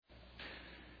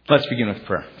Let's begin with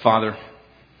prayer. Father,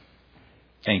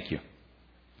 thank you.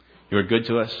 You are good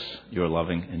to us, you are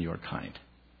loving, and you are kind.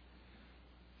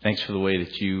 Thanks for the way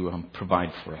that you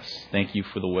provide for us. Thank you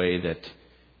for the way that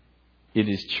it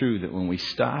is true that when we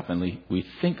stop and we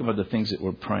think about the things that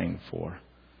we're praying for,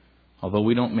 although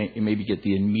we don't maybe get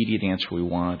the immediate answer we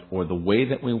want or the way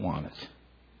that we want it,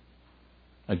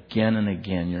 again and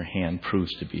again your hand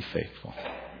proves to be faithful.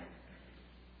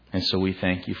 And so we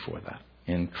thank you for that.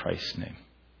 In Christ's name.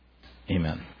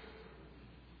 Amen.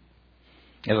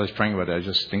 As I was praying about it, I was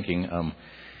just thinking,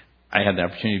 I had the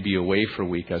opportunity to be away for a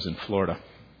week. I was in Florida.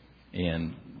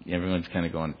 And everyone's kind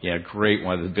of going, yeah, great.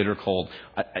 Why the bitter cold?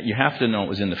 You have to know it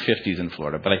was in the 50s in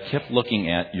Florida. But I kept looking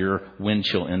at your wind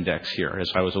chill index here as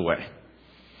I was away.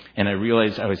 And I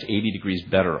realized I was 80 degrees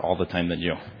better all the time than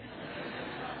you.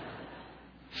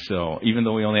 So even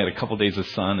though we only had a couple days of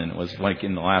sun and it was like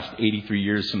in the last 83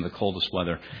 years some of the coldest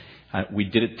weather, we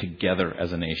did it together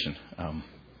as a nation.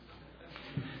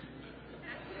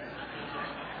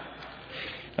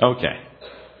 Okay.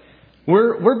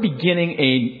 We're beginning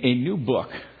a new book.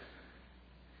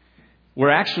 We're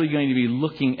actually going to be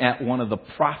looking at one of the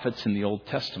prophets in the Old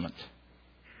Testament.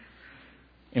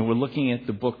 And we're looking at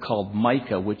the book called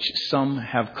Micah, which some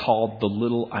have called the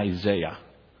Little Isaiah.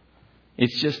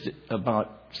 It's just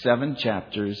about 7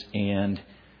 chapters, and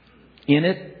in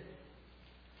it,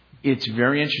 it's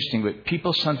very interesting. But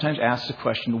people sometimes ask the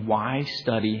question, why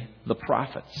study the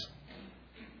prophets?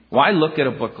 Why look at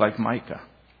a book like Micah?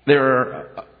 There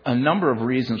are a number of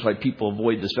reasons why people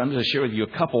avoid this. But I'm going to share with you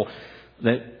a couple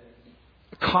that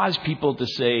cause people to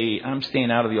say, I'm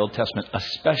staying out of the Old Testament,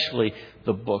 especially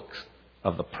the books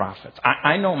of the prophets.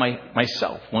 I know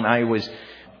myself, when I was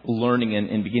learning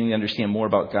and beginning to understand more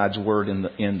about God's Word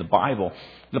in the Bible,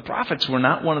 the prophets were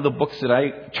not one of the books that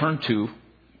I turned to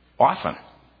often.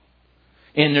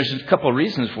 And there's a couple of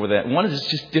reasons for that. One is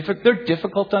it's just they're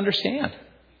difficult to understand.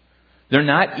 They're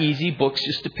not easy books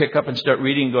just to pick up and start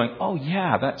reading and going, oh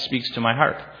yeah, that speaks to my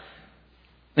heart.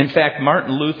 In fact,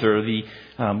 Martin Luther, the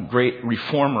great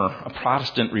reformer, a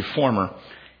Protestant reformer,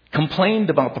 complained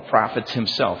about the prophets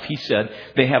himself. He said,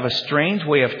 they have a strange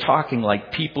way of talking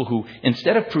like people who,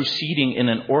 instead of proceeding in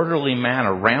an orderly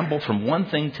manner, ramble from one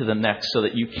thing to the next so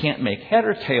that you can't make head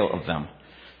or tail of them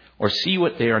or see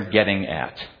what they are getting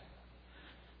at.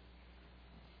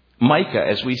 Micah,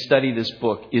 as we study this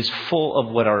book, is full of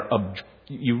what are,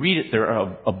 you read it, there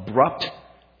are abrupt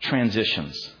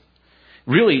transitions.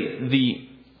 Really,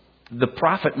 the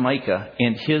prophet Micah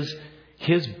and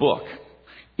his book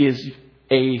is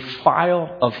a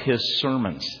file of his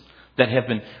sermons that have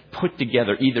been put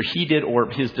together. Either he did or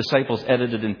his disciples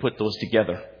edited and put those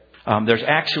together. There's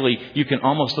actually, you can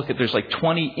almost look at, there's like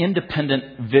 20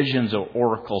 independent visions or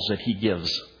oracles that he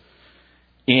gives.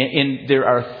 And there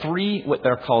are 3 what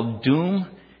they're called doom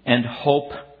and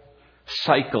hope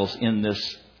cycles in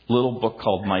this little book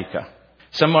called Micah.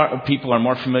 Some people are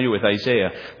more familiar with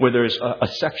Isaiah, where there's a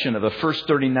section of the first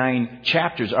 39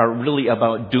 chapters are really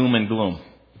about doom and gloom.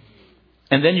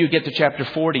 And then you get to chapter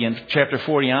 40, and chapter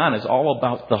 40 on is all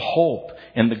about the hope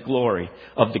and the glory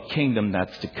of the kingdom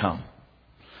that's to come.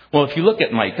 Well, if you look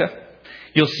at Micah,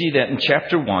 you'll see that in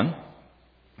chapter 1,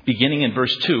 beginning in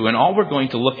verse 2, and all we're going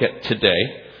to look at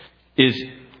today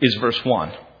is verse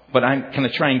 1. But I'm going to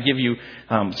try and give you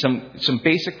some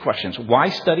basic questions. Why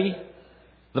study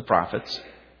the prophets?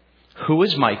 Who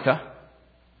is Micah?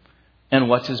 And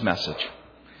what's his message?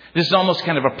 This is almost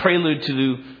kind of a prelude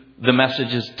to the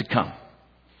messages to come.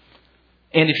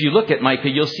 And if you look at Micah,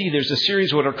 you'll see there's a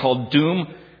series of what are called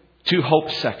doom to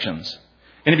hope sections.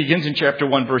 And it begins in chapter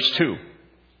 1, verse 2,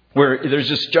 where there's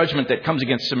this judgment that comes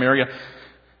against Samaria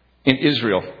in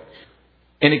Israel.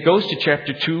 And it goes to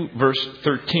chapter 2, verse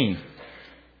 13,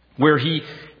 where he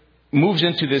moves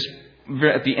into this,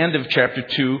 at the end of chapter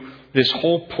 2, this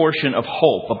whole portion of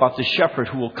hope about the shepherd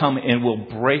who will come and will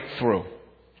break through.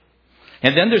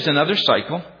 And then there's another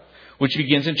cycle, which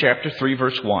begins in chapter 3,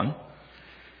 verse 1,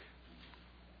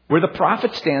 where the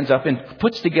prophet stands up and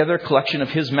puts together a collection of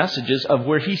his messages of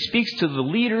where he speaks to the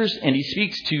leaders and he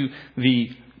speaks to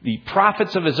the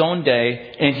prophets of his own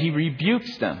day and he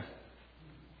rebukes them.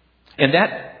 And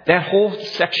that whole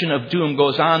section of doom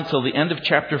goes on till the end of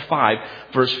chapter 5,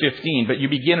 verse 15. But you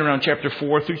begin around chapter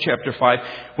 4 through chapter 5,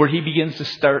 where he begins to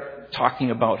start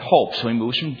talking about hope. So he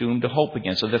moves from doom to hope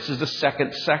again. So this is the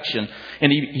second section.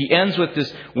 And he ends with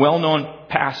this well-known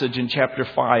passage in chapter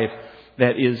 5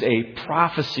 that is a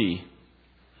prophecy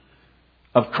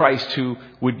of Christ who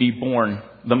would be born,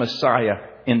 the Messiah,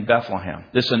 in Bethlehem.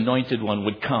 This anointed one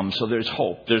would come. So there's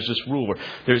hope. There's this ruler.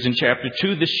 There's in chapter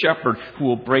 2 this shepherd who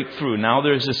will break through. Now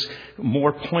there's this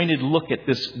more pointed look at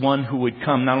this one who would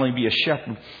come, not only be a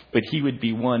shepherd, but he would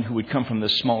be one who would come from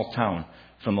this small town,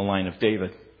 from the line of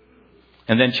David.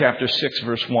 And then chapter 6,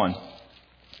 verse 1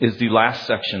 is the last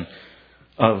section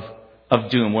of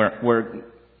doom,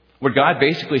 where God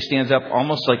basically stands up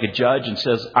almost like a judge and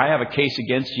says, I have a case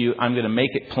against you. I'm going to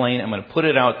make it plain. I'm going to put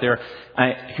it out there.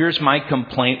 Here's my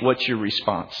complaint. What's your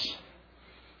response?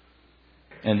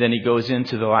 And then he goes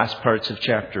into the last parts of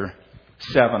chapter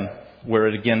 7, where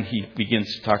again he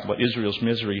begins to talk about Israel's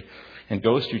misery, and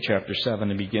goes through chapter 7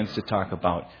 and begins to talk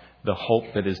about the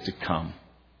hope that is to come.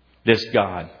 This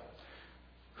God,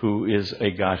 who is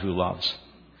a God who loves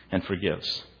and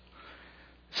forgives.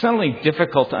 It's not only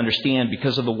difficult to understand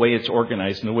because of the way it's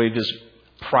organized and the way this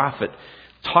prophet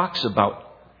talks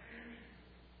about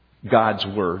God's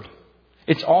word.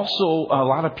 It's also, a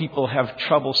lot of people have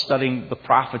trouble studying the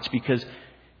prophets because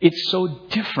it's so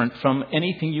different from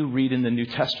anything you read in the New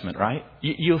Testament, right?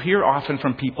 You'll hear often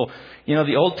from people,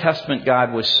 the Old Testament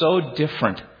God was so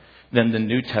different than the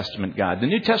New Testament God. The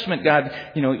New Testament God,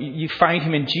 you find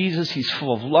him in Jesus. He's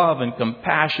full of love and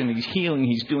compassion. He's healing.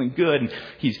 He's doing good. And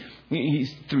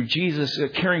he's through Jesus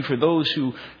caring for those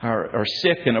who are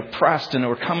sick and oppressed and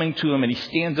are coming to him. And he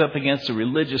stands up against the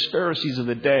religious Pharisees of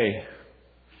the day.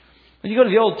 When you go to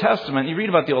the Old Testament, you read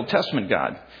about the Old Testament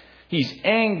God. He's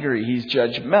angry. He's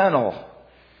judgmental.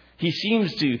 He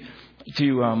seems to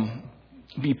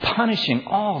be punishing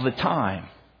all the time.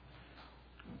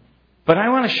 But I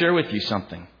want to share with you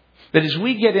something. That as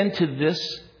we get into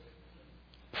this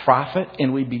prophet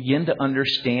and we begin to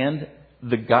understand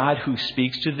the God who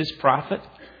speaks to this prophet,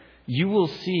 you will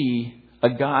see a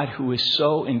God who is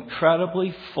so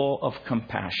incredibly full of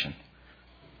compassion,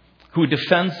 who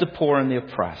defends the poor and the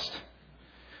oppressed,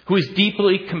 who is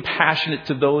deeply compassionate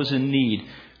to those in need,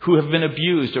 who have been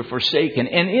abused or forsaken,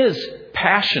 and is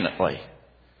passionately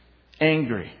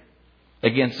angry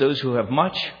against those who have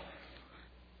much,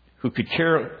 who could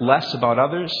care less about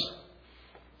others,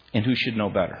 and who should know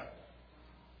better.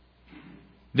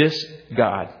 This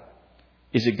God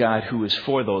is a God who is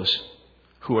for those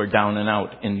who are down and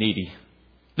out and needy.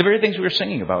 The very things we were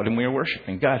singing about and we were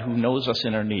worshiping. God who knows us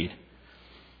in our need.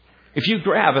 If you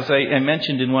grab, as I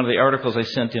mentioned in one of the articles I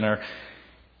sent in our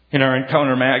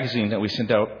Encounter magazine that we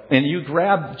sent out, and you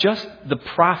grab just the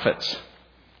prophets,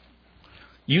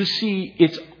 you see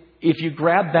if you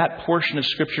grab that portion of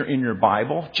Scripture in your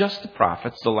Bible, just the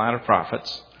prophets, the latter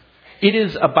prophets, it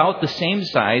is about the same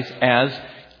size as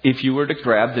if you were to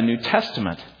grab the New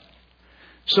Testament.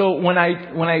 So when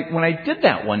I did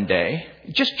that one day,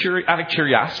 just out of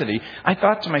curiosity, I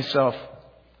thought to myself,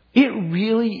 it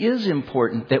really is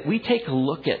important that we take a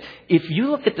look at, if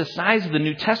you look at the size of the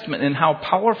New Testament and how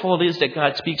powerful it is that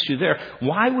God speaks through there,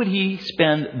 why would he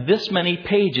spend this many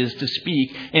pages to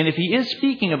speak? And if he is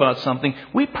speaking about something,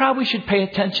 we probably should pay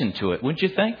attention to it, wouldn't you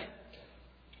think?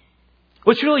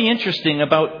 What's really interesting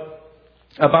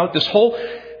about this whole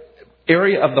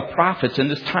area of the prophets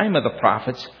and this time of the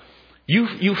prophets,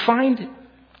 you find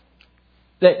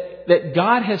that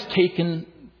God has taken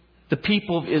the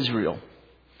people of Israel,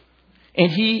 and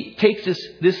he takes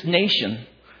this nation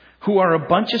who are a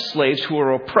bunch of slaves, who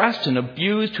are oppressed and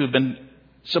abused, who have been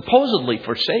supposedly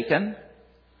forsaken.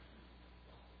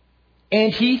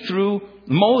 And he, through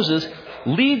Moses,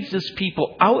 leads this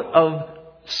people out of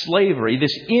slavery,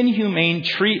 this inhumane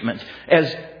treatment,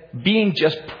 as being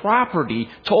just property,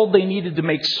 told they needed to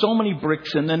make so many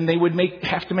bricks, and then they would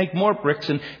have to make more bricks.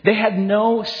 And they had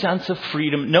no sense of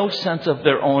freedom, no sense of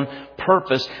their own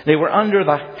purpose. They were under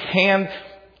the hand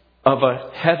of a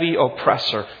heavy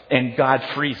oppressor, and God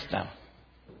frees them.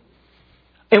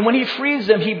 And when he frees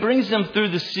them, he brings them through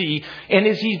the sea. And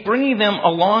as he's bringing them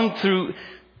along through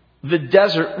the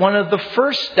desert, one of the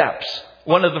first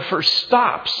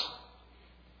stops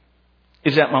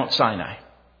is at Mount Sinai.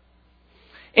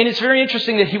 And it's very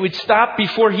interesting that he would stop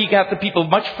before he got the people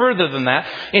much further than that.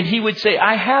 And he would say,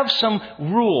 I have some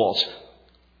rules,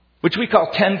 which we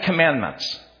call 10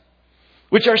 Commandments,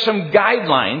 which are some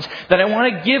guidelines that I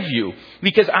want to give you,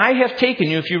 because I have taken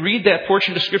you. If you read that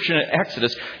portion of Scripture in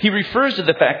Exodus, he refers to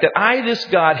the fact that I, this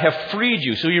God, have freed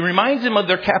you. So he reminds them of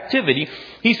their captivity.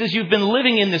 He says, you've been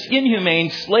living in this inhumane,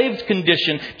 slaved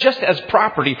condition just as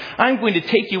property. I'm going to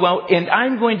take you out, and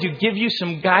I'm going to give you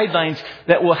some guidelines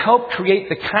that will help create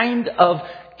the kind of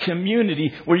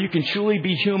community where you can truly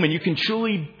be human. You can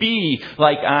truly be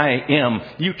like I am.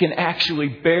 You can actually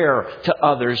bear to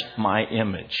others my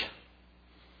image.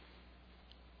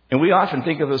 And we often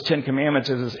think of those 10 Commandments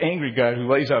as this angry God who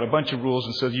lays out a bunch of rules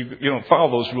and says, you don't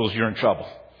follow those rules, you're in trouble.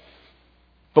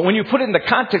 But when you put it in the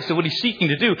context of what he's seeking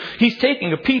to do, he's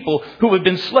taking a people who have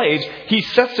been slaves, he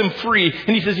sets them free,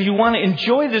 and he says, if you want to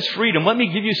enjoy this freedom, let me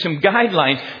give you some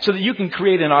guidelines so that you can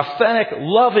create an authentic,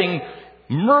 loving,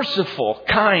 merciful,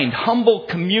 kind, humble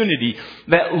community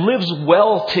that lives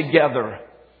well together.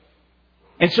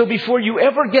 And so before you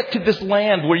ever get to this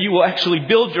land where you will actually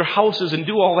build your houses and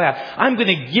do all that, I'm going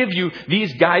to give you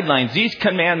these guidelines, these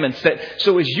commandments, that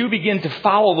so as you begin to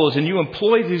follow those and you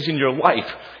employ these in your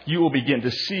life, you will begin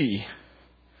to see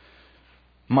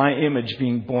my image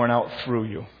being born out through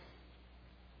you.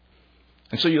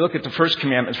 And so you look at the first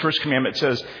commandment. The first commandment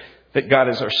says that God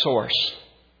is our source.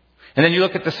 And then you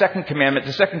look at the second commandment.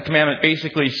 The second commandment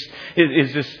basically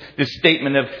is this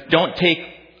statement of don't take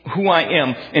who I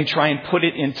am and try and put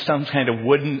it in some kind of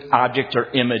wooden object or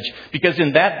image. Because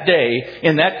in that day,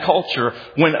 in that culture,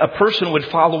 when a person would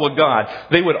follow a God,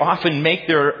 they would often make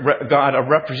their God a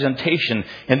representation.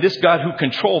 And this God who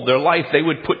controlled their life, they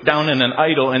would put down in an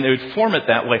idol and they would form it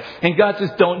that way. And God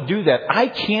says, don't do that. I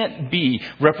can't be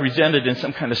represented in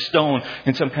some kind of stone,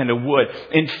 in some kind of wood.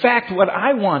 In fact, what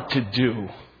I want to do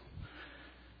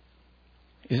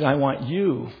is I want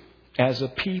you as a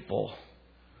people,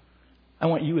 I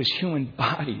want you as human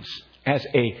bodies, as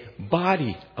a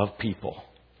body of people,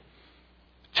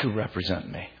 to represent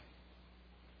me.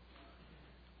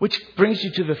 Which brings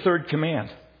you to the third command.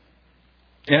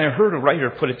 And I heard a writer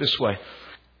put it this way.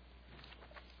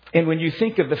 And when you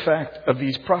think of the fact of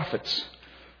these prophets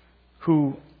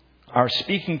who are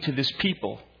speaking to this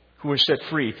people who are set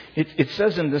free, it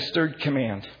says in this third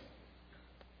command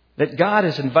that God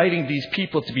is inviting these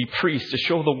people to be priests to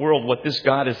show the world what this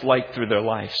God is like through their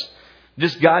lives.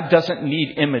 This God doesn't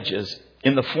need images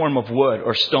in the form of wood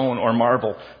or stone or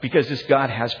marble because this God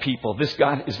has people. This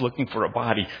God is looking for a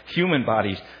body, human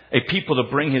bodies, a people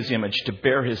to bring his image, to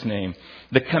bear his name.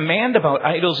 The command about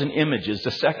idols and images,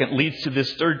 the second, leads to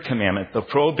this third commandment, the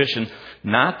prohibition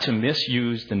not to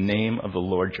misuse the name of the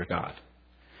Lord your God.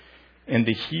 And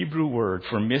the Hebrew word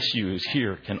for misuse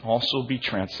here can also be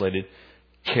translated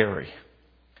carry.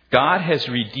 God has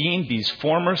redeemed these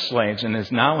former slaves and is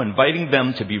now inviting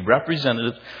them to be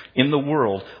representative in the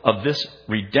world of this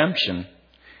redemption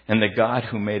and the God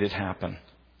who made it happen.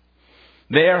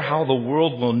 They are how the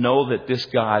world will know that this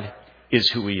God is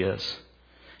who he is.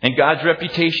 And God's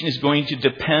reputation is going to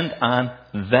depend on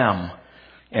them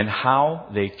and how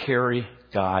they carry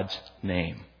God's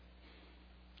name.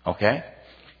 Okay?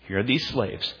 Here are these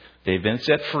slaves. They've been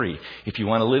set free. If you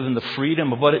want to live in the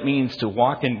freedom of what it means to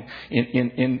walk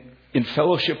in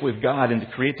fellowship with God and to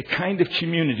create the kind of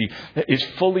community that is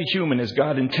fully human as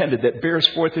God intended, that bears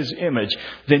forth his image,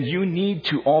 then you need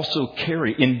to also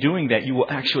carry. In doing that, you will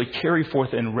actually carry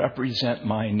forth and represent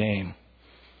my name.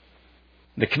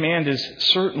 The command is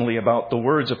certainly about the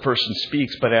words a person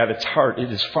speaks, but at its heart,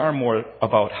 it is far more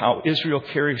about how Israel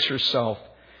carries herself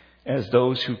as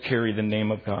those who carry the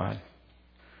name of God.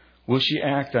 Will she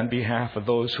act on behalf of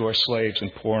those who are slaves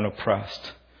and poor and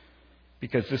oppressed?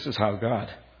 Because this is how God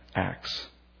acts.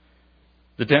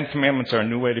 The 10 Commandments are a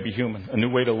new way to be human, a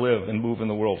new way to live and move in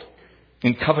the world,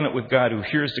 in covenant with God who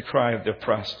hears the cry of the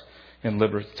oppressed and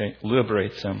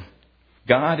liberates them.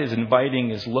 God is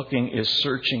inviting, is looking, is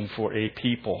searching for a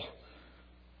people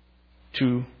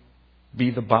to be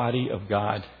the body of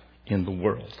God in the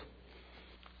world.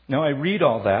 Now, I read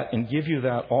all that and give you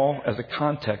that all as a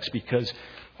context because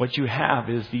what you have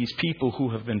is these people who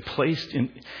have been placed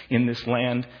in this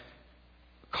land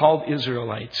called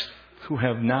Israelites, who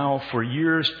have now for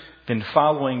years been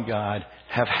following God,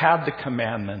 have had the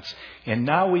commandments, and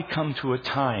now we come to a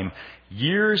time,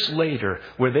 years later,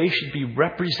 where they should be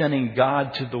representing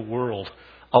God to the world,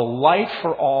 a light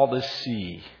for all to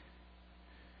see.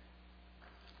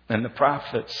 And the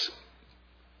prophets,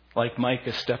 like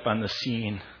Micah, step on the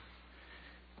scene,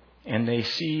 and they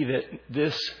see that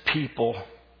this people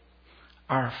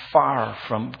are far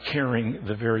from carrying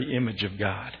the very image of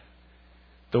God.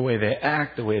 The way they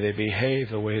act, the way they behave,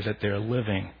 the way that they're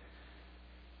living.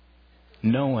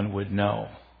 No one would know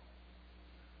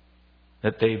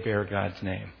that they bear God's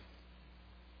name.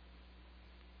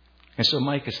 And so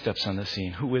Micah steps on the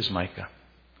scene. Who is Micah?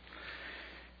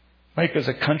 Micah is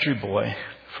a country boy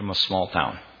from a small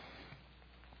town.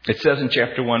 It says in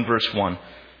chapter 1, verse 1,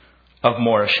 of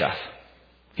Moresheth.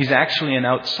 He's actually an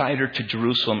outsider to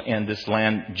Jerusalem and this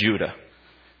land, Judah.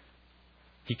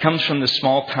 He comes from this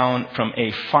small town, from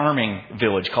a farming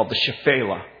village called the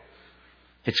Shephelah.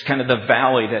 It's kind of the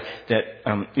valley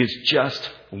that is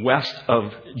just west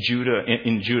of Judah,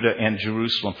 in Judah and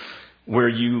Jerusalem, where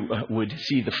you would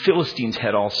see the Philistines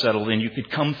had all settled, and you could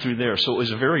come through there. So it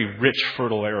was a very rich,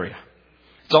 fertile area.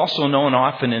 It's also known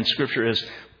often in Scripture as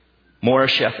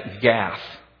Moresheth Gath,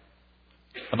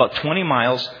 about 20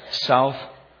 miles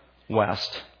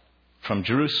southwest from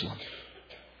Jerusalem.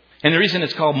 And the reason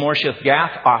it's called Moresheth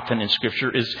Gath often in Scripture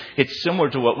is it's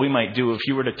similar to what we might do if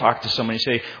you were to talk to somebody and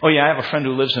say, oh yeah, I have a friend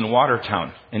who lives in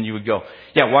Watertown. And you would go,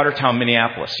 yeah, Watertown,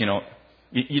 Minneapolis, You know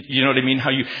what I mean?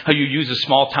 How you use a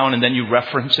small town and then you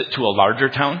reference it to a larger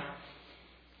town?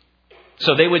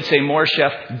 So they would say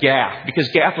Moresheth Gath, because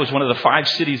Gath was one of the 5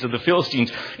 cities of the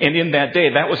Philistines. And in that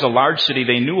day, that was a large city.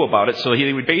 They knew about it. So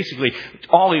he would basically,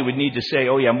 all he would need to say,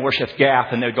 oh yeah, Moresheth Gath.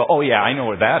 And they'd go, oh yeah, I know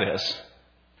where that is.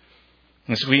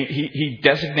 And so he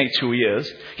designates who he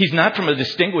is. He's not from a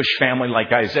distinguished family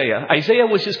like Isaiah. Isaiah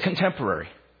was his contemporary.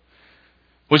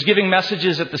 Was giving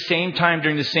messages at the same time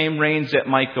during the same reigns that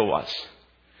Micah was.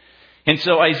 And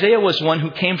so Isaiah was one who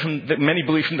came from, many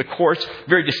believe, from the courts,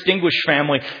 very distinguished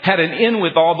family, had an in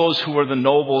with all those who were the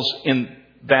nobles in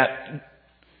that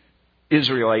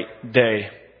Israelite day.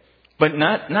 But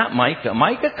not Micah.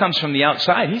 Micah comes from the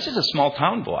outside. He's just a small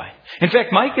town boy. In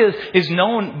fact, Micah is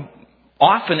known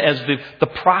often as the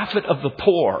prophet of the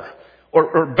poor,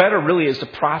 or better really as the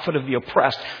prophet of the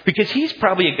oppressed, because he's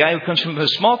probably a guy who comes from a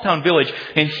small town village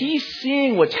and he's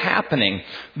seeing what's happening,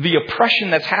 the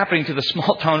oppression that's happening to the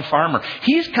small town farmer.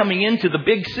 He's coming into the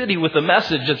big city with a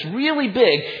message that's really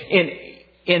big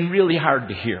and really hard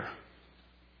to hear.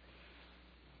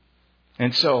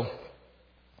 And so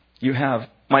you have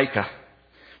Micah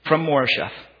from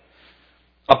Moresheth,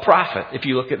 a prophet. If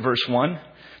you look at verse 1,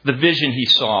 the vision he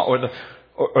saw or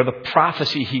the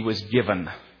prophecy he was given.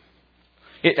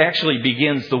 It actually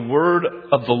begins the word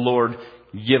of the Lord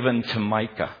given to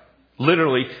Micah.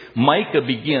 Literally, Micah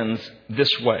begins this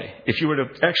way. If you were to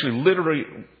actually literally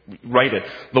write it,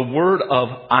 the word of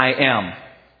I am.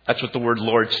 That's what the word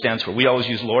Lord stands for. We always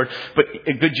use Lord, but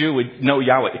a good Jew would know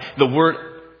Yahweh. The word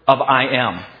of I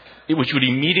am, which would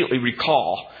immediately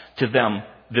recall to them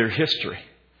their history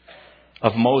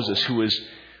of Moses, who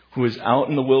was out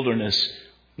in the wilderness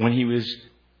when he was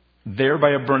there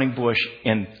by a burning bush,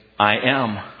 and I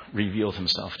am revealed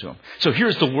himself to him. So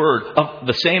here's the word of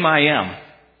the same I am,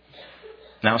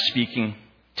 now speaking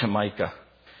to Micah.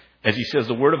 As he says,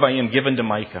 the word of I am given to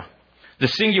Micah. The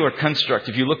singular construct,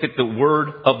 if you look at the word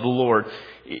of the Lord,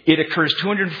 it occurs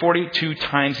 242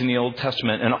 times in the Old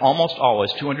Testament, and almost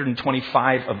always,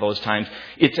 225 of those times,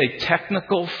 it's a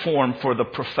technical form for the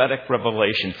prophetic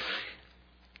revelation.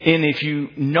 And if you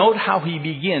note how he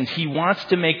begins, he wants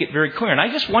to make it very clear. And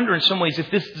I just wonder in some ways if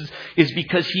this is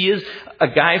because he is a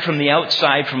guy from the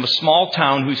outside, from a small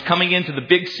town, who's coming into the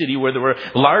big city where there were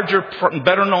larger,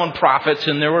 better known prophets,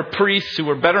 and there were priests who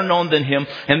were better known than him,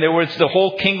 and there was the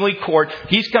whole kingly court.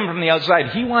 He's coming from the outside.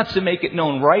 He wants to make it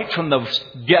known right from the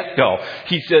get-go.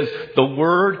 He says, the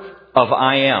word of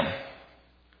I am.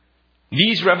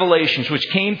 These revelations, which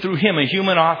came through him, a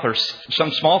human author,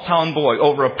 some small town boy,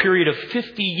 over a period of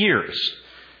 50 years,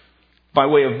 by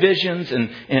way of visions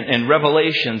and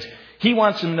revelations, he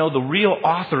wants them to know the real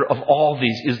author of all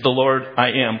these is the Lord I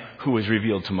am, who was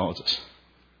revealed to Moses.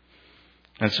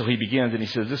 And so he begins and he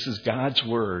says, this is God's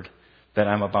word that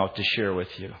I'm about to share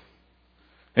with you.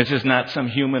 This is not some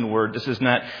human word. This is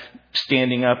not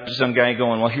standing up to some guy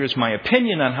going, well, here's my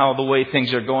opinion on how the way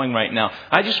things are going right now.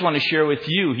 I just want to share with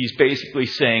you, he's basically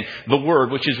saying, the word,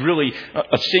 which is really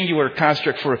a singular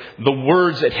construct for the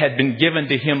words that had been given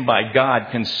to him by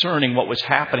God concerning what was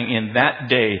happening in that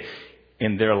day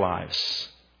in their lives.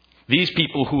 These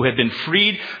people who had been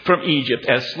freed from Egypt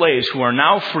as slaves, who are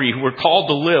now free, who were called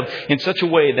to live in such a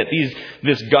way that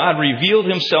this God revealed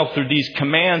himself through these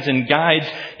commands and guides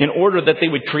in order that they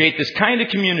would create this kind of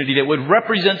community that would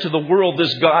represent to the world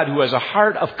this God who has a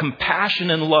heart of compassion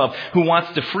and love, who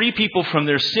wants to free people from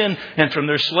their sin and from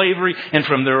their slavery and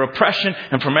from their oppression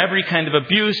and from every kind of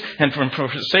abuse and from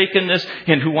forsakenness,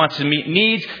 and who wants to meet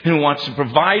needs and who wants to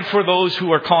provide for those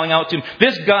who are calling out to him.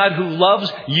 This God who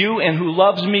loves you and who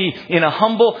loves me in a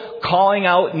humble, calling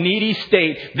out, needy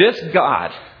state, this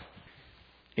God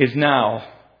is now,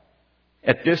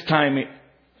 at this time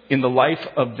in the life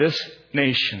of this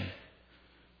nation,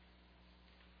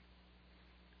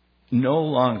 no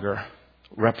longer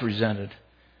represented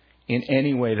in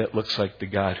any way that looks like the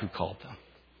God who called them.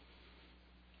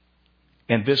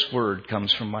 And this word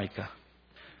comes from Micah.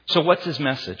 So what's his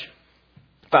message?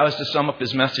 If I was to sum up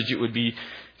his message, it would be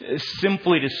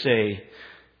simply to say,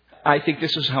 I think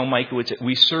this is how Micah would say it.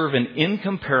 We serve an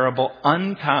incomparable,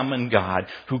 uncommon God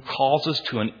who calls us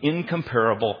to an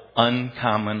incomparable,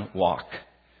 uncommon walk.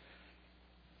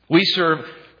 We serve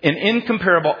an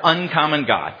incomparable, uncommon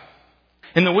God.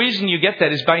 And the reason you get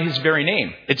that is by his very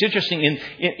name. It's interesting,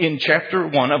 in chapter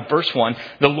 1 of verse 1,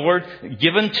 the Lord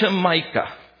given to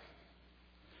Micah.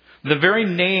 The very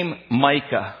name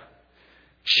Micah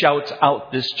shouts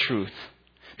out this truth.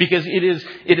 Because it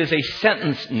is a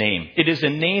sentence name. It is a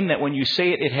name that when you say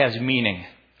it, it has meaning.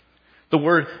 The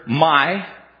word my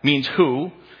means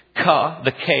who. Ka,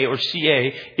 the K or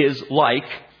CA, is like.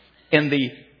 And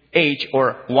the H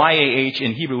or YAH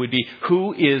in Hebrew would be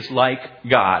who is like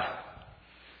God.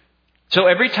 So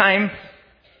every time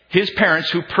his parents,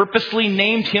 who purposely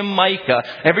named him Micah,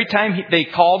 every time they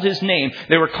called his name,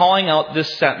 they were calling out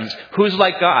this sentence. Who is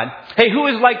like God? Hey, who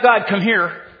is like God? Come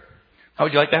here. How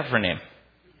would you like that for a name?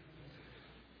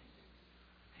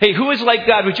 Hey, who is like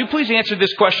God? Would you please answer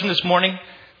this question this morning?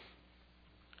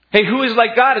 Hey, who is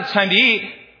like God? It's time to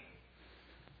eat.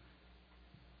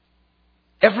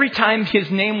 Every time his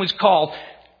name was called,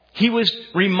 he was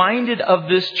reminded of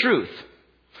this truth.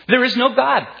 There is no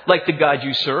God like the God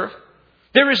you serve.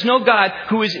 There is no God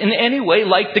who is in any way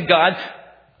like the God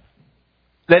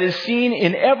that is seen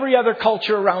in every other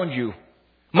culture around you.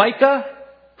 Micah,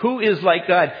 who is like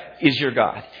God, is your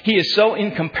God. He is so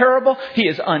incomparable. He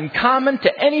is uncommon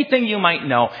to anything you might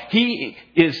know. He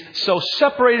is so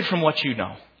separated from what you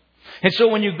know. And so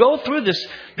when you go through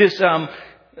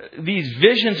these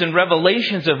visions and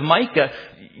revelations of Micah,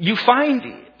 you find,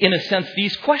 in a sense,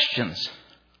 these questions.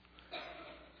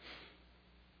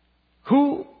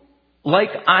 Who,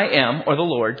 like I am, or the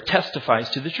Lord, testifies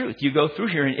to the truth? You go through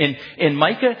here, and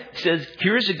Micah says,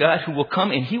 here is a God who will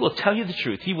come and he will tell you the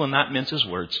truth. He will not mince his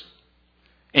words.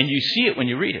 And you see it when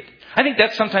you read it. I think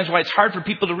that's sometimes why it's hard for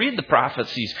people to read the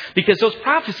prophecies, because those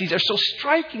prophecies are so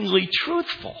strikingly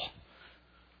truthful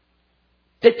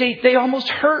that they almost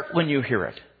hurt when you hear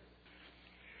it.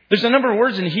 There's a number of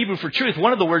words in Hebrew for truth.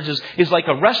 One of the words is like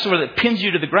a wrestler that pins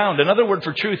you to the ground. Another word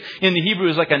for truth in the Hebrew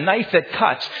is like a knife that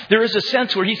cuts. There is a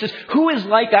sense where he says, who is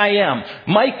like I am?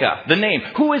 Micah, the name.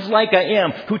 Who is like I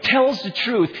am? Who tells the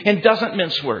truth and doesn't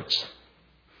mince words?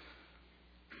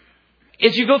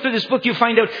 As you go through this book, you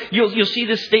find out, you'll see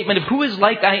this statement of who is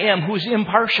like I am, who is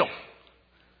impartial.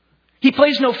 He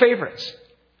plays no favorites.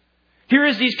 Here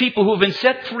is these people who have been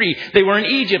set free. They were in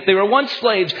Egypt. They were once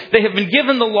slaves. They have been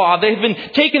given the law. They have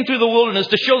been taken through the wilderness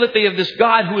to show that they have this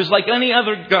God who is like any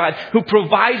other God, who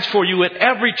provides for you at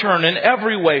every turn and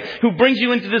every way, who brings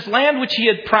you into this land which he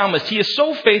had promised. He is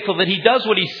so faithful that he does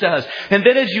what he says. And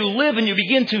then as you live and you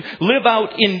begin to live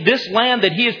out in this land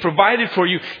that he has provided for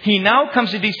you, he now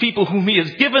comes to these people whom he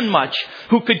has given much,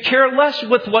 who could care less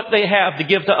with what they have to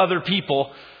give to other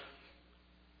people,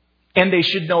 and they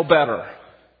should know better.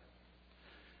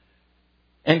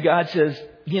 And God says,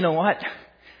 you know what?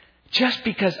 Just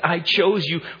because I chose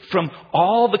you from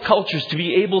all the cultures to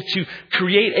be able to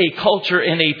create a culture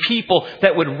and a people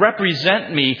that would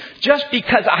represent me, just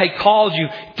because I called you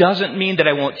doesn't mean that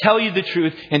I won't tell you the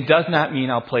truth, and does not mean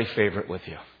I'll play favorite with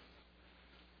you.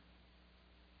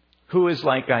 Who is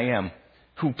like I am,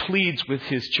 who pleads with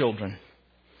his children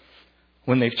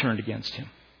when they've turned against him?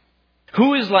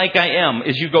 Who is like I am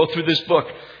as you go through this book,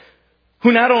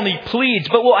 who not only pleads,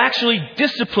 but will actually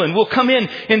discipline, will come in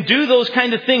and do those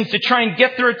kind of things to try and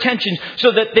get their attention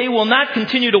so that they will not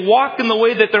continue to walk in the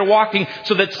way that they're walking,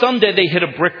 so that someday they hit a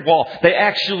brick wall. They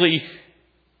actually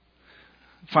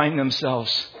find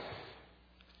themselves,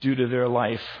 due to their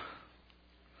life,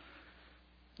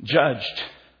 judged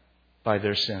by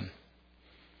their sin.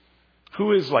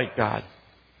 Who is like God?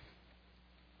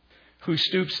 Who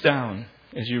stoops down,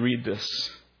 as you read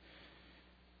this,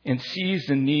 and sees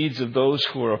the needs of those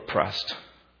who are oppressed.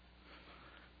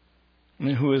 I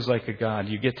mean, who is like a God?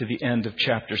 You get to the end of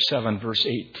chapter 7, verse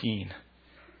 18,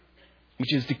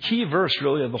 which is the key verse,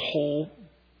 really, of the whole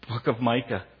book of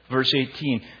Micah. Verse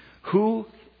 18. Who,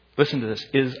 listen to this,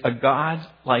 is a God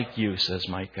like you, says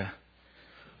Micah,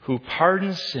 who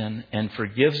pardons sin and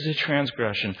forgives the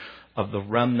transgression of the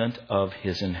remnant of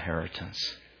his inheritance.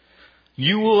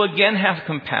 You will again have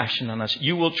compassion on us.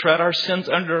 You will tread our sins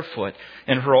underfoot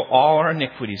and hurl all our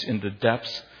iniquities in the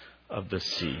depths of the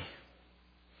sea.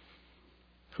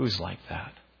 Who's like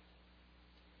that?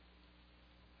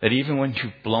 That even when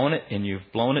you've blown it, and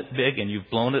you've blown it big, and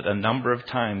you've blown it a number of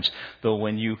times, though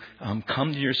when you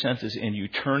come to your senses and you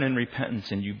turn in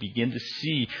repentance and you begin to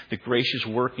see the gracious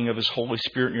working of his Holy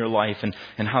Spirit in your life,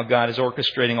 and how God is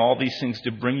orchestrating all these things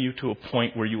to bring you to a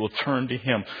point where you will turn to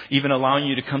him, even allowing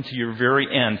you to come to your very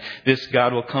end, this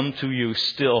God will come to you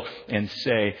still and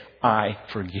say, I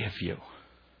forgive you.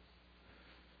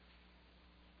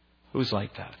 Who's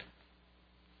like that?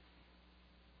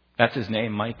 That's his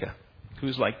name, Micah.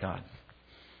 Who's like God?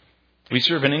 We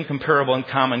serve an incomparable and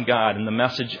common God, and the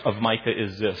message of Micah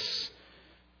is this.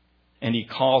 And he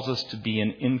calls us to be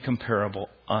an incomparable,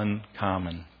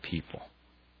 uncommon people.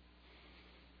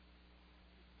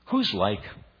 Who's like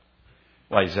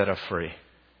Lyzetta Free?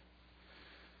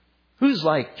 Who's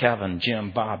like Kevin,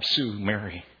 Jim, Bob, Sue,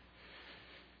 Mary,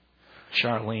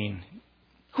 Charlene?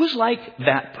 Who's like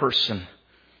that person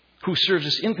who serves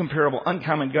this incomparable,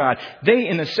 uncommon God? They,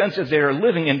 in the sense that they are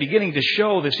living and beginning to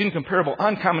show this incomparable,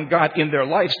 uncommon God in their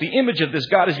lives, the image of this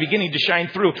God is beginning to shine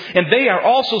through. And they are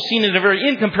also seen in a very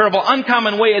incomparable,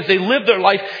 uncommon way as they live their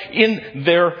life in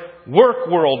their work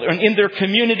world, or in their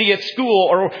community at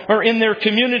school, or in their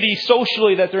community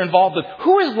socially that they're involved with.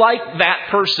 Who is like that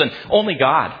person? Only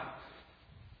God.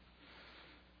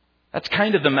 That's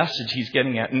kind of the message he's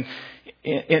getting at.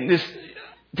 And this,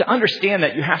 to understand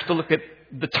that, you have to look at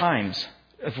the times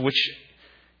of which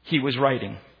he was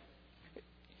writing.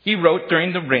 He wrote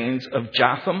during the reigns of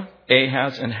Jotham,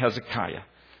 Ahaz, and Hezekiah.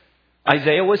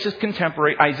 Isaiah was his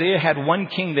contemporary. Isaiah had one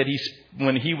king that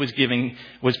when he was giving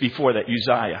was before that,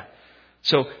 Uzziah.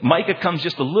 So Micah comes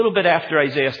just a little bit after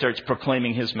Isaiah starts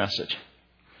proclaiming his message.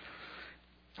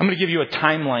 I'm going to give you a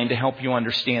timeline to help you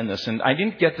understand this. And I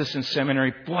didn't get this in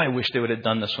seminary. Boy, I wish they would have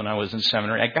done this when I was in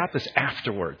seminary. I got this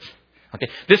afterwards. Okay,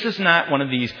 this is not one of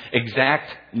these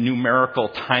exact numerical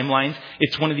timelines.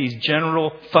 It's one of these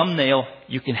general thumbnail.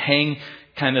 You can hang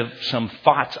kind of some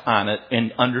thoughts on it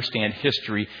and understand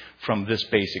history from this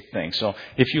basic thing. So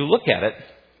if you look at it,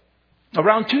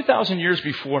 around 2,000 years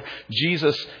before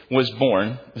Jesus was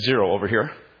born, 0 over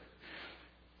here,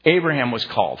 Abraham was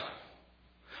called.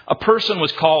 A person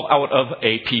was called out of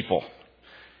a people.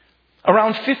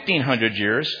 Around 1,500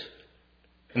 years,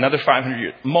 another 500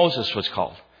 years, Moses was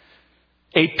called.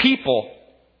 A people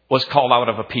was called out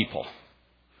of a people.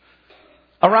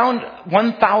 Around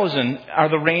 1,000 are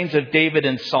the reigns of David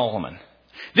and Solomon.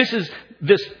 This is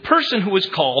this person who was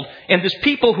called, and this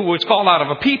people who was called out of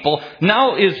a people,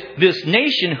 now is this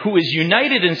nation who is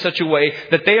united in such a way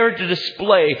that they are to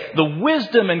display the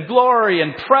wisdom and glory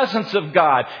and presence of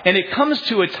God. And it comes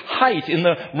to its height in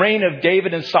the reign of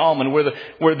David and Solomon,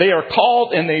 where they are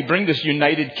called and they bring this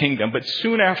united kingdom. But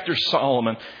soon after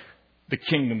Solomon, the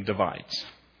kingdom divides.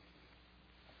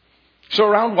 So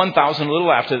around 1,000, a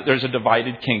little after, there's a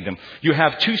divided kingdom. You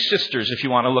have two sisters, if you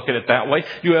want to look at it that way.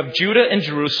 You have Judah and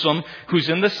Jerusalem, who's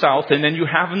in the south, and then you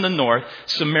have in the north,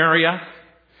 Samaria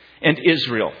and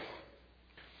Israel.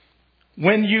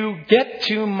 When you get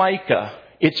to Micah,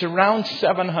 it's around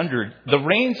 700. The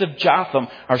reigns of Jotham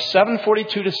are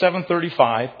 742 to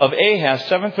 735, of Ahaz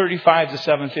 735 to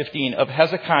 715, of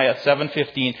Hezekiah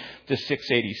 715 to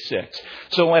 686.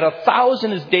 So at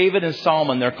 1,000 is David and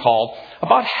Solomon, they're called.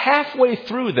 About halfway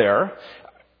through there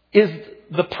is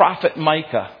the prophet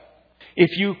Micah.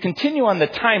 If you continue on the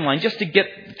timeline, just to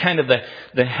get kind of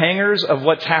the hangers of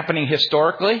what's happening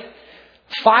historically,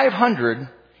 500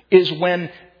 is when,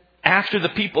 after the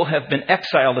people have been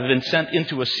exiled, have been sent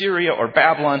into Assyria or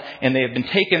Babylon, and they have been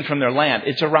taken from their land.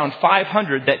 It's around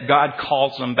 500 that God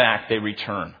calls them back. They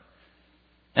return.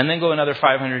 And then go another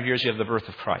 500 years, you have the birth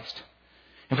of Christ.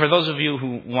 And for those of you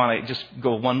who want to just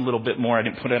go one little bit more, I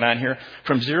didn't put it on here.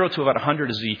 From 0 to about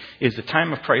 100 is the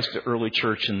time of Christ, the early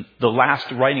church. And the last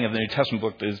writing of the New Testament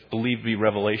book is believed to be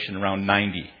Revelation around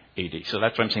 90 AD. So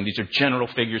that's what I'm saying. These are general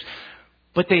figures.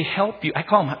 But they help you. I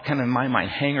call them kind of, in my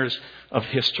mind, hangers of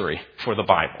history for the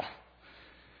Bible.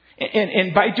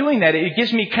 And by doing that, it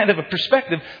gives me kind of a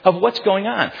perspective of what's going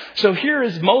on. So here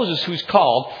is Moses who's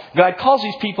called. God calls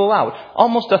these people out.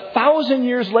 Almost 1,000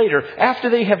 years later,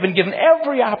 after they have been given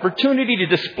every opportunity to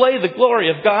display the glory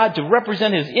of God, to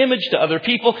represent His image to other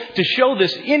people, to show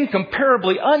this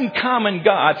incomparably uncommon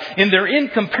God in their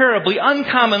incomparably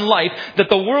uncommon life that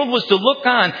the world was to look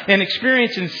on and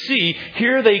experience and see,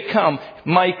 here they come,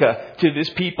 Micah, to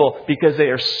this people because they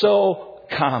are so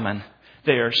common.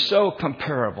 They are so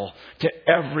comparable to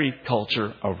every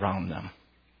culture around them.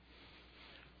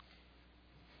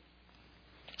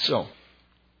 So,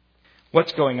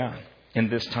 what's going on in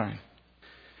this time?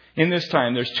 In this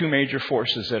time, there's two major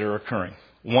forces that are occurring.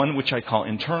 One which I call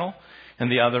internal,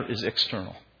 and the other is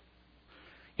external.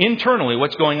 Internally,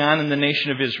 what's going on in the nation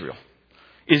of Israel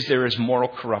is there is moral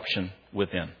corruption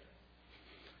within.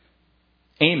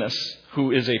 Amos,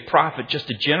 who is a prophet just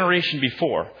a generation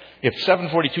before, if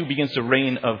 742 begins the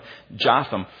reign of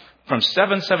Jotham, from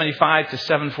 775 to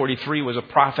 743 was a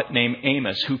prophet named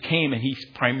Amos who came and he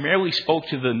primarily spoke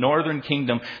to the northern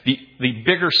kingdom, the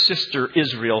bigger sister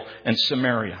Israel and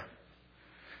Samaria.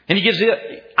 And he gives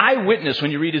eyewitness, when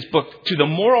you read his book, to the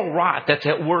moral rot that's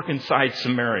at work inside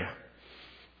Samaria.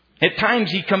 At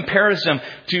times he compares them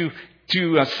to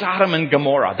Sodom and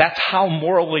Gomorrah. That's how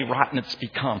morally rotten it's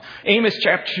become. Amos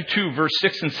chapter 2, verse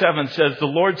 6 and 7 says, the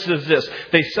Lord says this,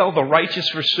 they sell the righteous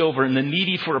for silver and the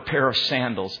needy for a pair of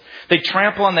sandals. They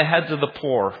trample on the heads of the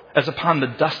poor as upon the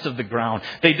dust of the ground.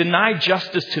 They deny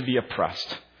justice to the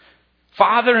oppressed.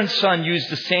 Father and son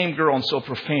used the same girl and so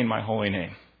profaned my holy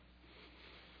name.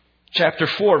 Chapter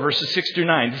 4, verses 6 through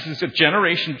 9. This is a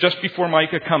generation just before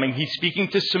Micah coming. He's speaking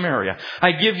to Samaria.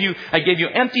 I gave you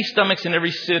empty stomachs in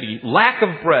every city, lack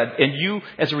of bread, and you,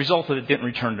 as a result of it, didn't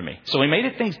return to me. So he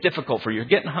made things difficult for you. You're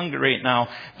getting hungry right now.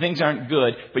 Things aren't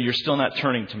good, but you're still not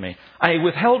turning to me. I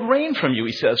withheld rain from you,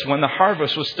 he says, when the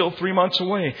harvest was still 3 months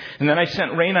away. And then I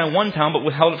sent rain on one town, but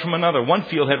withheld it from another. One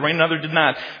field had rain, another did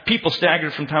not. People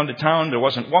staggered from town to town. There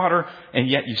wasn't water, and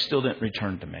yet you still didn't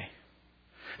return to me.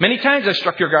 Many times I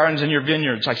struck your gardens and your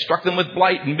vineyards. I struck them with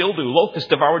blight and mildew. Locusts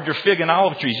devoured your fig and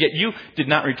olive trees, yet you did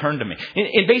not return to me.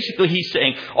 And basically he's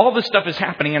saying, all this stuff is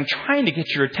happening. I'm trying to get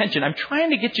your attention. I'm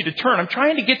trying to get you to turn. I'm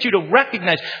trying to get you to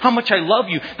recognize how much I love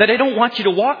you, that I don't want you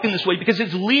to walk in this way because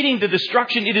it's leading to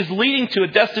destruction. It is leading to a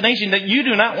destination that you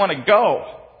do not want to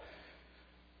go.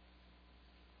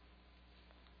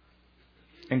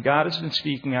 And God has been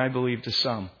speaking, I believe, to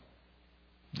some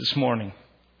this morning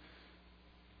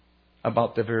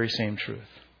about the very same truth.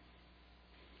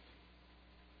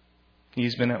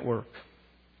 He's been at work.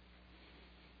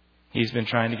 He's been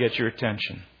trying to get your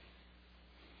attention.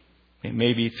 It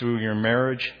may be through your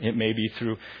marriage. It may be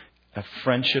through a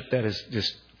friendship that is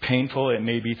just painful. It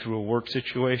may be through a work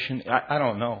situation. I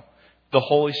don't know. The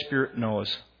Holy Spirit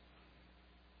knows.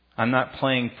 I'm not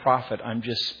playing prophet. I'm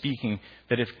just speaking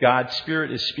that if God's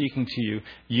Spirit is speaking to you,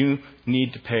 you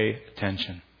need to pay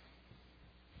attention.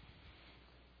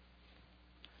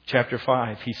 Chapter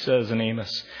 5, he says in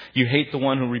Amos, you hate the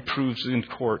one who reproves in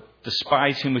court,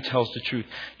 despise him who tells the truth.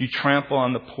 You trample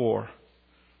on the poor.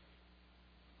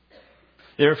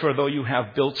 Therefore, though you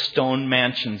have built stone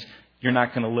mansions, you're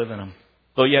not going to live in them.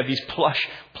 Though you have these plush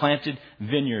planted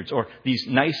vineyards or these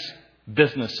nice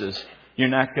businesses, you're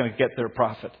not going to get their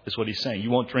profit, is what he's saying.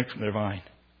 You won't drink from their vine.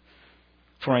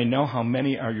 For I know how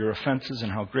many are your offenses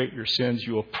and how great your sins.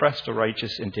 You oppress the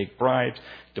righteous and take bribes,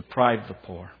 deprive the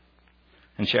poor.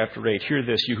 In chapter 8, hear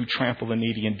this, you who trample the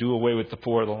needy and do away with the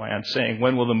poor of the land, saying,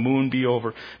 when will the moon be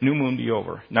over? New moon be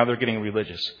over. Now they're getting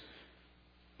religious.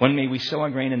 When may we sell our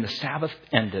grain and the Sabbath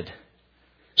ended,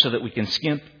 so that we can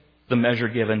skimp the measure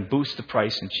given, boost the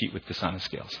price, and cheat with dishonest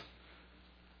scales?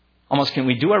 Almost, can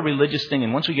we do our religious thing,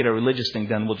 and once we get our religious thing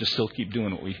done, we'll just still keep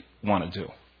doing what we want to do.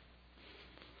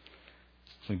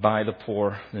 We buy the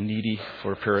poor, the needy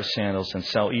for a pair of sandals, and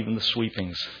sell even the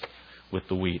sweepings with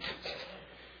the wheat.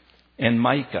 And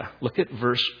Micah, look at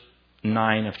verse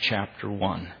 9 of chapter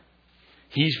 1.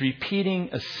 He's repeating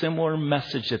a similar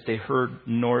message that they heard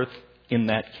north in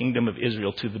that kingdom of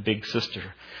Israel to the big sister,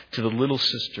 to the little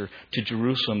sister, to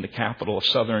Jerusalem, the capital of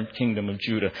southern kingdom of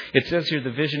Judah. It says here the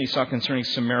vision he saw concerning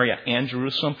Samaria and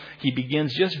Jerusalem. He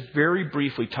begins just very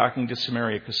briefly talking to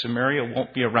Samaria because Samaria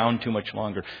won't be around too much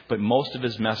longer. But most of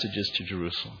his message is to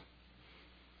Jerusalem.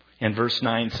 And verse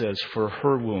 9 says, for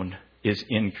her wound is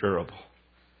incurable.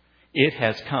 It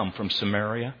has come from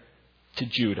Samaria to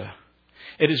Judah.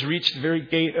 It has reached the very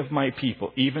gate of my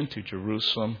people, even to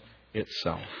Jerusalem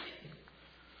itself.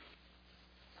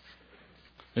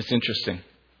 It's interesting.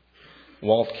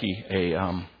 Waltke,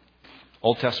 a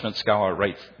Old Testament scholar,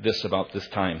 writes this about this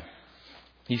time.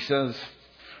 He says,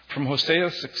 from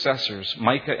Hosea's successors,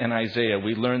 Micah and Isaiah,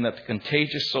 we learn that the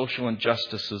contagious social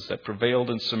injustices that prevailed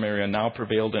in Samaria now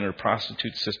prevailed in her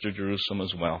prostitute sister Jerusalem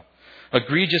as well.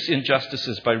 Egregious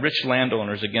injustices by rich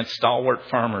landowners against stalwart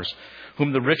farmers,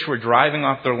 whom the rich were driving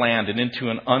off their land and into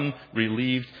an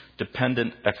unrelieved,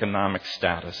 dependent economic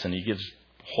status. And he gives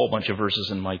a whole bunch of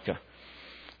verses in Micah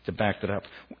to back that up.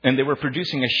 And they were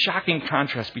producing a shocking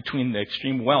contrast between the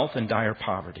extreme wealth and dire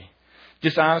poverty.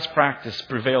 Dishonest practice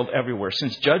prevailed everywhere.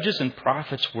 Since judges and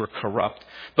prophets were corrupt,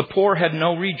 the poor had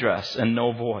no redress and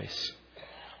no voice.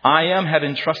 I.M. had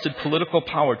entrusted political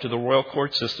power to the royal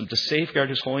court system to safeguard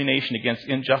his holy nation against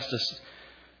injustice,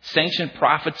 sanctioned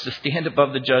prophets to stand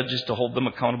above the judges to hold them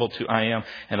accountable to I.M.,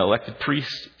 and elected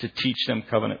priests to teach them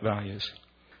covenant values.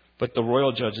 But the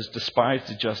royal judges despised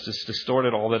the justice,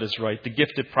 distorted all that is right. The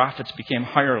gifted prophets became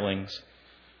hirelings,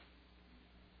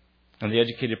 and the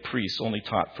educated priests only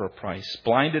taught for a price.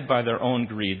 Blinded by their own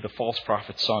greed, the false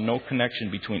prophets saw no connection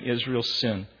between Israel's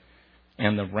sin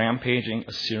and the rampaging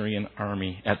Assyrian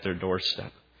army at their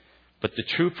doorstep. But the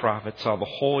true prophet saw the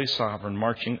holy sovereign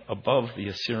marching above the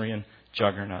Assyrian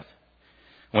juggernaut.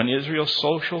 When Israel's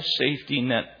social safety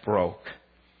net broke,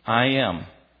 I am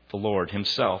the Lord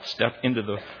himself stepped into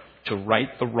to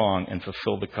right the wrong and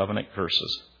fulfill the covenant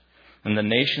curses. And the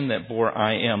nation that bore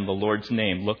I am, the Lord's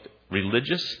name, looked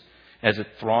religious as it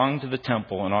thronged to the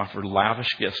temple and offered lavish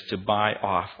gifts to buy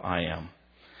off I am.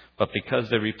 But because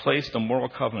they replaced the moral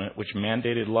covenant which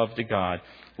mandated love to God,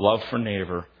 love for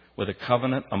neighbor, with a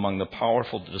covenant among the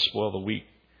powerful to despoil the weak,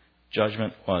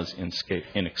 Judgment was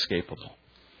inescapable.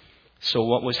 So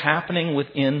what was happening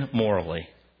within morally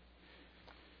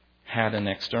had an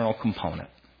external component.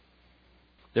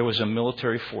 There was a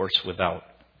military force without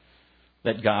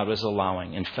that God was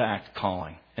allowing, in fact,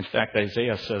 calling. In fact,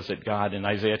 Isaiah says that God, in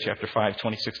Isaiah chapter 5,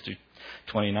 26 to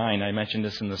 29, I mentioned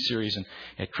this in the series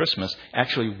at Christmas,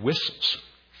 actually whistles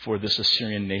for this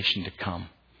Assyrian nation to come.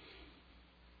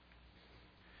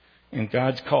 And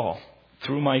God's call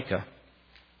through Micah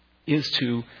is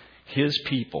to his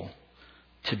people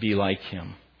to be like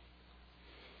him,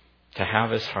 to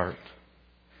have his heart,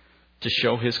 to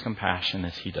show his compassion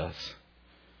as he does,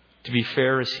 to be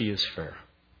fair as he is fair,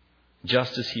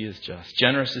 just as he is just,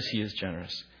 generous as he is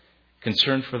generous,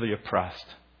 concerned for the oppressed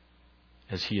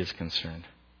as he is concerned.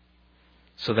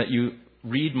 So that you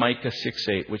read Micah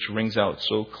 6:8, which rings out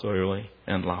so clearly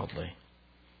and loudly.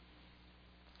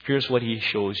 Here's what he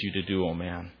shows you to do, O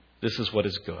man. This is what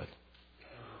is good.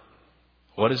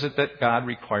 What is it that God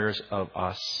requires of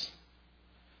us?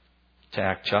 To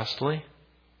act justly?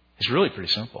 It's really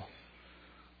pretty simple.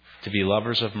 To be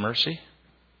lovers of mercy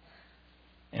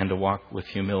and to walk with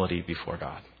humility before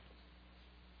God.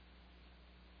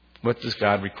 What does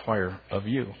God require of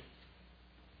you?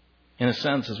 In a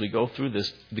sense, as we go through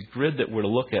this, the grid that we're to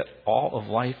look at all of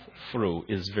life through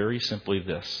is very simply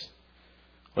this.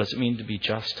 What does it mean to be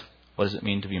just? What does it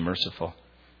mean to be merciful?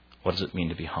 What does it mean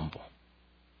to be humble?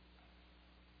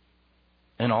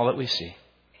 And all that we see.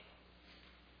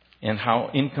 And how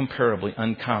incomparably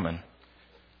uncommon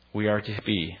we are to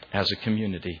be as a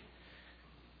community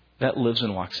that lives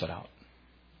and walks it out.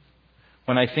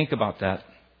 When I think about that,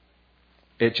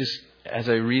 it just, as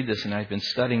I read this and I've been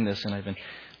studying this and I've been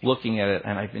looking at it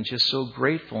and I've been just so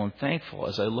grateful and thankful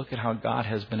as I look at how God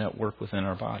has been at work within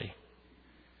our body.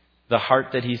 The heart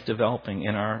that he's developing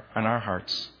in our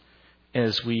hearts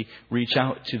as we reach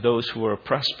out to those who are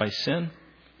oppressed by sin,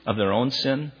 of their own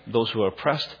sin, those who are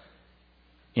oppressed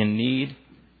in need,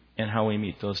 and how we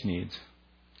meet those needs.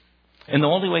 And the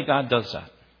only way God does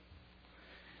that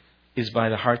is by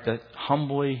the heart that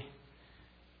humbly,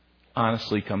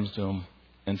 honestly comes to him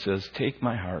and says, take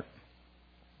my heart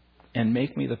and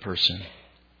make me the person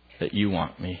that you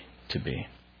want me to be.